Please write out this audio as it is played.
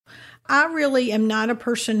I really am not a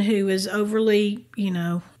person who is overly,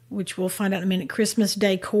 which we'll find out in a minute, Christmas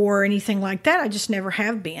decor or anything like that. I just never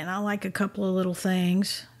have been. I like a couple of little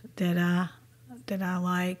things that I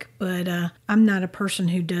like, but I'm not a person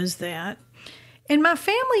who does that. And my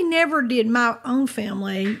family never did. My own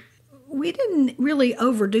family, we didn't really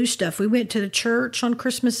overdo stuff. We went to the church on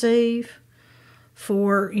Christmas Eve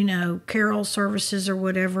for, carol services or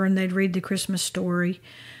whatever, and they'd read the Christmas story.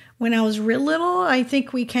 When I was real little, I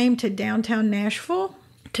think we came to downtown Nashville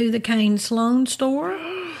to the Kane Sloan store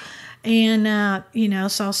and,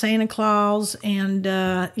 saw Santa Claus and,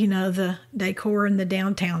 the decor in the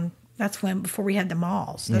downtown. That's before we had the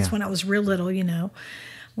malls. That's when I was real little,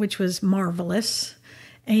 which was marvelous.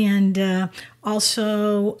 And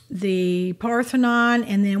also the Parthenon.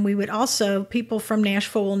 And then we would also, people from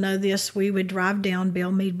Nashville will know this, we would drive down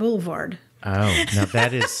Bellmead Boulevard. Oh, now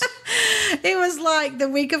that is... It was like the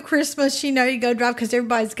week of Christmas, you go drive because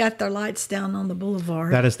everybody's got their lights down on the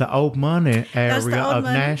boulevard. That is the old money area of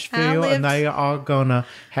Nashville, and they are going to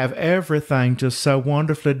have everything just so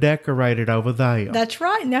wonderfully decorated over there. That's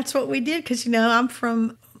right, and that's what we did because,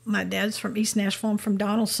 my dad's from East Nashville. I'm from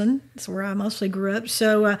Donaldson. That's where I mostly grew up.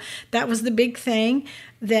 So that was the big thing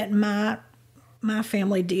that my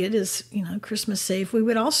family did is, Christmas Eve. We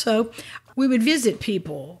would visit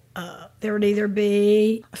people. There would either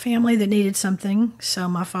be a family that needed something. So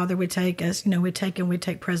my father would take us, we'd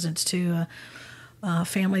take presents to a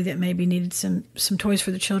family that maybe needed some toys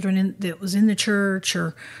for the children that was in the church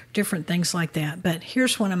or different things like that. But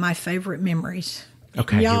here's one of my favorite memories.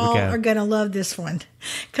 Okay, y'all here we go. are going to love this one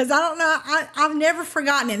because I don't know. I've never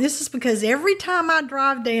forgotten it. This is because every time I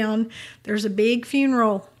drive down, there's a big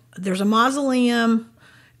funeral. There's a mausoleum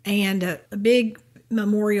and a big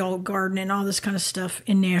memorial garden and all this kind of stuff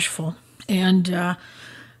in Nashville. And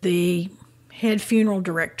the head funeral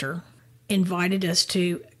director invited us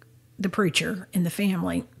to the preacher and the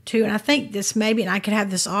family too. And I think this maybe, and I could have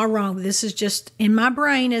this all wrong, but this is just in my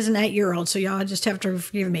brain as an 8-year-old. So y'all just have to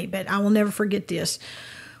forgive me, but I will never forget this.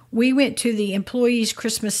 We went to the employees'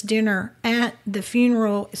 Christmas dinner at the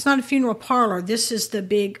funeral. It's not a funeral parlor. This is the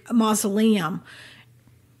big mausoleum.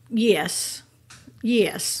 Yes.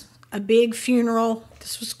 A big funeral.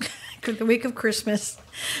 This was the week of Christmas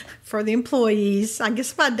for the employees. I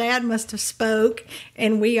guess my dad must have spoke,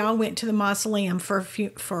 and we all went to the mausoleum for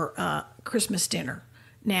Christmas dinner.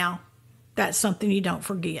 Now, that's something you don't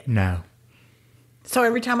forget. No. So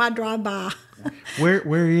every time I drive by,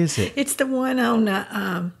 where is it? It's the one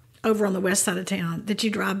on over on the west side of town that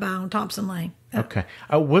you drive by on Thompson Lane. Okay.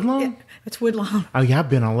 Oh, Woodlawn? Yeah, it's Woodlawn. Oh, yeah, I've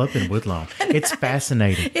been all up in Woodlawn. It's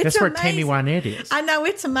fascinating. That's where Tammy Wynette is. I know,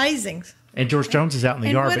 it's amazing. And George Jones is out in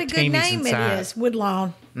the yard, but Tammy's inside. And what a good name it is,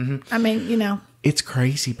 Woodlawn. Mm-hmm. I mean, It's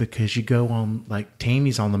crazy because you go on, like,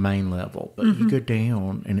 Tammy's on the main level, but you go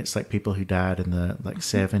down, and it's like people who died in the,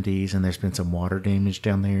 70s, and there's been some water damage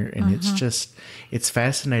down there, and it's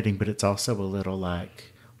fascinating, but it's also a little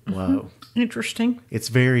like, whoa. Interesting. It's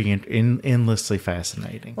very endlessly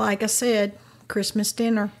fascinating. Like I said, Christmas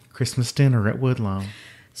dinner. Christmas dinner at Woodlawn.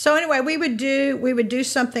 So anyway, we would do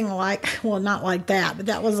something like, well, not like that, but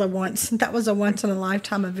that was a once in a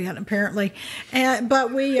lifetime event apparently,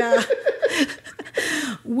 but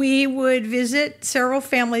we would visit several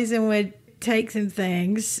families and would take some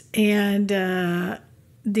things, and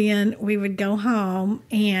then we would go home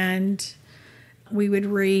and we would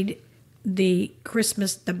read the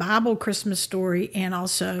Bible Christmas story, and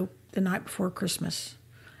also the night before Christmas,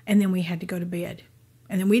 and then we had to go to bed.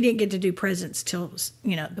 And then we didn't get to do presents till,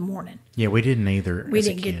 the morning. Yeah, we didn't either. We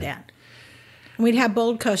didn't get that. And we'd have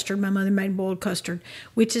boiled custard. My mother made boiled custard,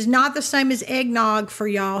 which is not the same as eggnog for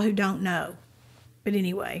y'all who don't know. But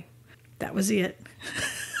anyway, that was it.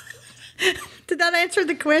 Did that answer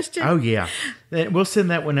the question? Oh, yeah. We'll send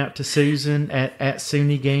that one out to Susan at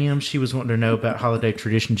SUNY GAM. She was wanting to know about holiday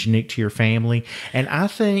traditions unique to your family. And I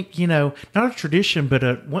think, not a tradition, but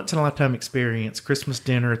a once-in-a-lifetime experience, Christmas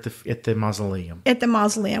dinner at the mausoleum. At the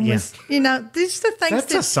mausoleum was, these are the things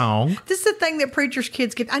That's a song. This is the thing that preachers'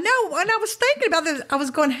 kids get. I know, when I was thinking about this, I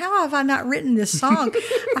was going, how have I not written this song?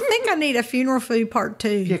 I think I need a funeral food part 2.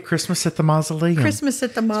 Yeah, Christmas at the mausoleum. Christmas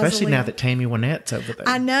at the mausoleum. Especially now that Tammy Wynette's over there.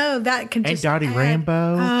 I know, that can just Dottie Rambo.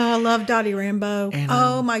 Oh, I love Dottie Rambo. And,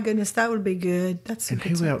 oh my goodness, that would be good. That's a and good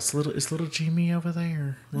who song. Else? Is little Jimmy over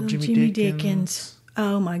there? Little Jimmy Dickens.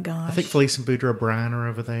 Oh my gosh. I think Felice and Boudreaux Bryan are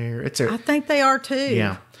over there. I think they are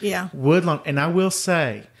too. Yeah. Woodlawn, and I will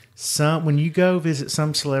say, when you go visit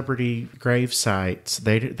some celebrity grave sites,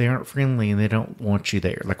 they aren't friendly and they don't want you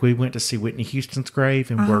there. Like we went to see Whitney Houston's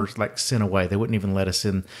grave and were like sent away. They wouldn't even let us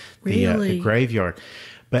in the graveyard.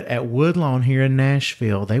 But at Woodlawn here in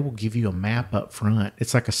Nashville, they will give you a map up front.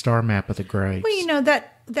 It's like a star map of the graves. Well,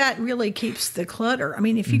 that really keeps the clutter. I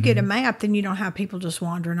mean, if you get a map, then you don't have people just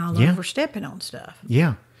wandering all over stepping on stuff.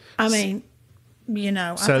 Yeah. I mean,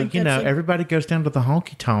 So, everybody goes down to the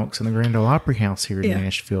honky tonks in the Grand Ole Opry House here in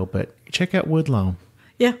Nashville, but check out Woodlawn.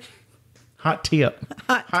 Yeah. Hot tip.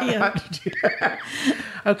 Hot tip.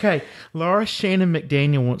 Okay. Laura Shannon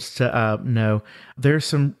McDaniel wants to know, there's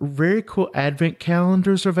some very cool Advent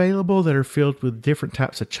calendars available that are filled with different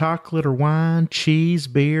types of chocolate or wine, cheese,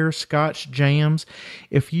 beer, scotch, jams.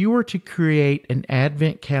 If you were to create an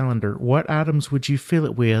Advent calendar, what items would you fill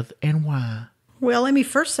it with and why? Well, let me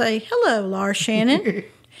first say hello, Laura Shannon.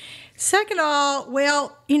 Second of all,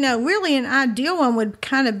 really an ideal one would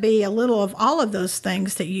kind of be a little of all of those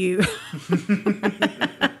things that you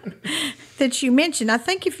that you mentioned. I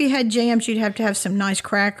think if you had jams, you'd have to have some nice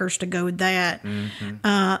crackers to go with that.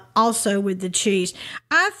 Also with the cheese.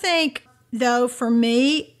 I think, though, for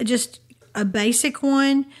me, just a basic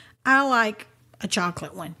one, I like a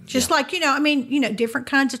chocolate one. Just different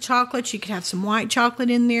kinds of chocolates. You could have some white chocolate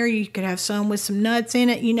in there. You could have some with some nuts in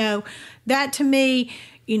it. That to me,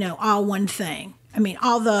 all one thing. I mean,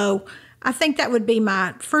 although I think that would be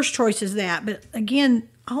my first choice is that. But again,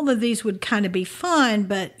 all of these would kind of be fun.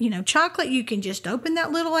 But, chocolate, you can just open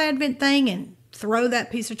that little Advent thing and throw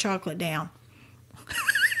that piece of chocolate down.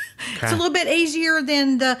 Okay. It's a little bit easier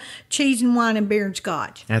than the cheese and wine and beer and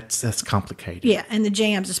scotch. That's complicated. Yeah, and the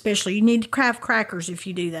jams especially. You need to craft crackers if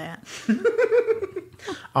you do that.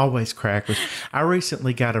 Always crackers. I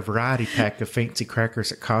recently got a variety pack of fancy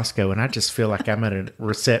crackers at Costco, and I just feel like I'm at a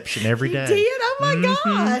reception every day. You did? Oh, my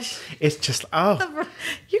gosh. It's just,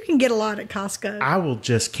 You can get a lot at Costco. I will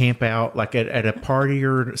just camp out, like at a party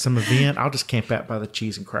or some event, I'll just camp out by the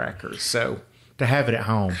cheese and crackers. So to have it at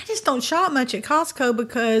home. I just don't shop much at Costco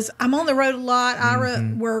because I'm on the road a lot.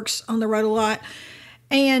 Ira works on the road a lot.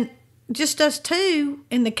 And just us two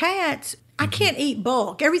and the cats, I can't eat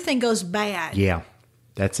bulk. Everything goes bad. Yeah.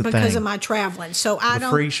 That's the thing. Because of my traveling. So the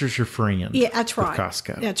freezer's your friend. Yeah, that's right.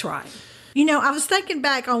 Costco. That's right. I was thinking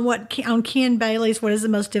back on Ken Bailey's, what is the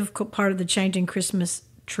most difficult part of the changing Christmas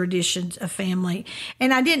traditions of family?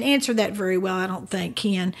 And I didn't answer that very well, I don't think,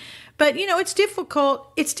 Ken. But, it's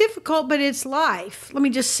difficult. It's difficult, but it's life. Let me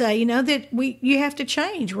just say, that you have to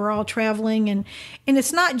change. We're all traveling. And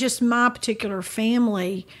it's not just my particular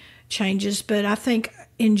family changes, but I think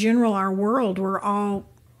in general, our world,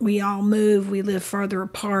 we all move. We live farther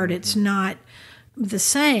apart. It's not the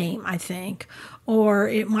same, I think. Or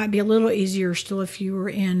it might be a little easier still if you were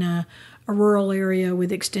in a rural area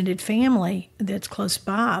with extended family that's close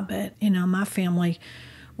by. But, my family,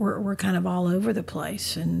 we're kind of all over the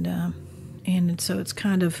place. And so it's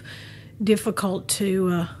kind of difficult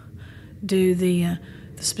to do the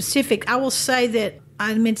specific. I will say that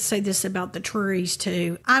I meant to say this about the trees,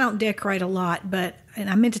 too. I don't decorate a lot, and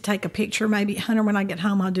I meant to take a picture. Maybe, Hunter, when I get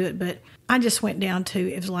home, I'll do it. But I just went down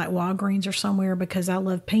to, it was like Walgreens or somewhere because I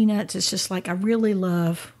love peanuts. It's just like I really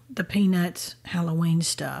love the peanuts Halloween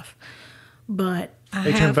stuff. But Are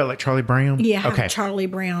you talking about like Charlie Brown? Yeah, I have a Charlie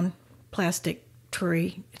Brown plastic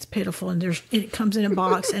tree. It's pitiful, and it comes in a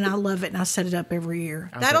box, and I love it, and I set it up every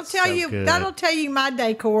year. That'll tell you my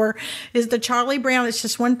decor is the Charlie Brown. It's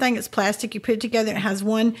just one thing. It's plastic. You put it together. It has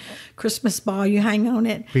one Christmas ball. You hang on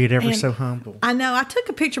it. Be it ever so humble. I know. I took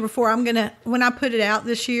a picture before. When I put it out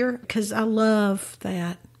this year because I love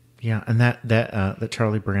that. Yeah, and the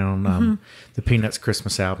Charlie Brown, the Peanuts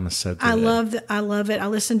Christmas album is so good. I love it. I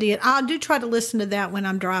listen to it. I do try to listen to that when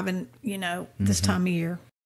I'm driving, this time of year.